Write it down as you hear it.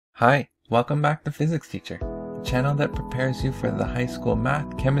Hi, welcome back to Physics Teacher, the channel that prepares you for the high school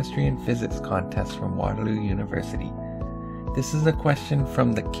math, chemistry, and physics contest from Waterloo University. This is a question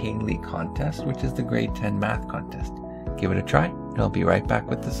from the Cayley contest, which is the grade 10 math contest. Give it a try, and I'll be right back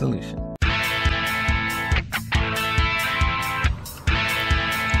with the solution.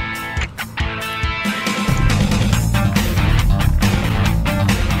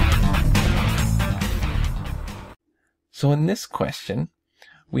 So in this question,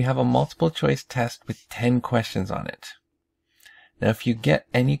 we have a multiple choice test with 10 questions on it. Now, if you get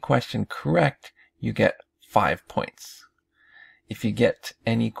any question correct, you get 5 points. If you get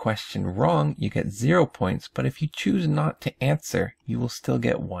any question wrong, you get 0 points, but if you choose not to answer, you will still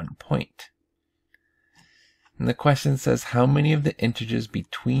get 1 point. And the question says, how many of the integers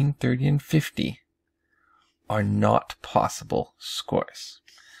between 30 and 50 are not possible scores?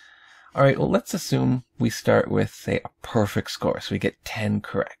 All right, well, let's assume we start with, say, a perfect score. So we get 10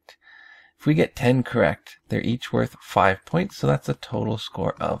 correct. If we get 10 correct, they're each worth 5 points. So that's a total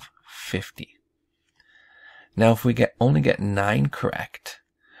score of 50. Now, if we only get 9 correct,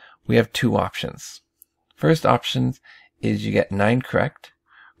 we have two options. First option is you get 9 correct,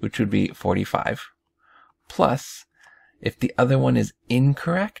 which would be 45. Plus, if the other one is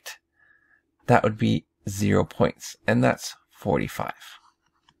incorrect, that would be 0 points. And that's 45.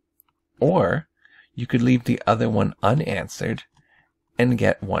 Or you could leave the other one unanswered and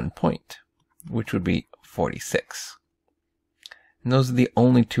get 1 point, which would be 46. And those are the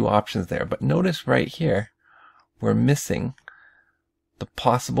only two options there. But notice right here, we're missing the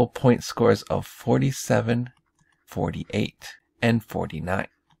possible point scores of 47, 48, and 49.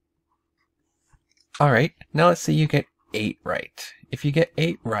 All right, now let's say you get 8 right. If you get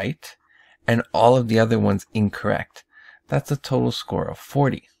 8 right and all of the other ones incorrect, that's a total score of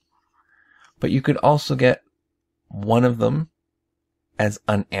 40. But you could also get one of them as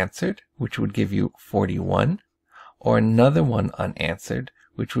unanswered, which would give you 41, or another one unanswered,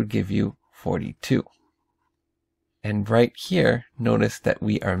 which would give you 42. And right here, notice that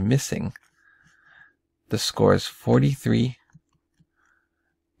we are missing the scores 43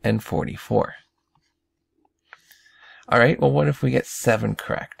 and 44. All right, well, what if we get 7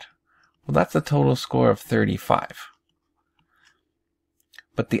 correct? Well, that's a total score of 35.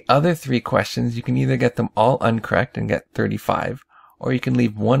 But the other 3 questions, you can either get them all incorrect and get 35, or you can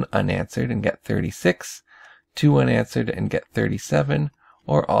leave one unanswered and get 36, 2 unanswered and get 37,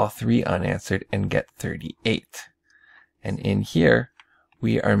 or all 3 unanswered and get 38. And in here,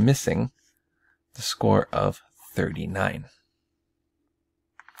 we are missing the score of 39.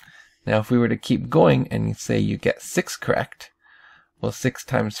 Now, if we were to keep going and say you get 6 correct, well, 6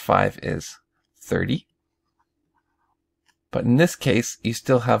 times 5 is 30. But in this case, you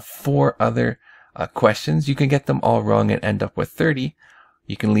still have 4 other questions. You can get them all wrong and end up with 30.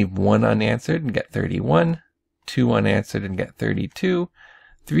 You can leave 1 unanswered and get 31, 2 unanswered and get 32,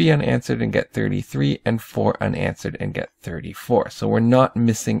 3 unanswered and get 33, and 4 unanswered and get 34. So we're not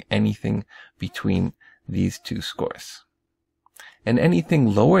missing anything between these two scores. And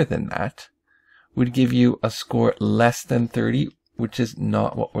anything lower than that would give you a score less than 30, which is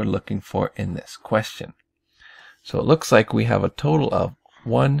not what we're looking for in this question. So it looks like we have a total of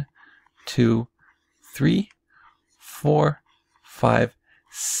 1, 2, 3, 4, 5,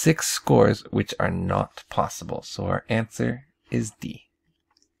 6 scores which are not possible. So our answer is D.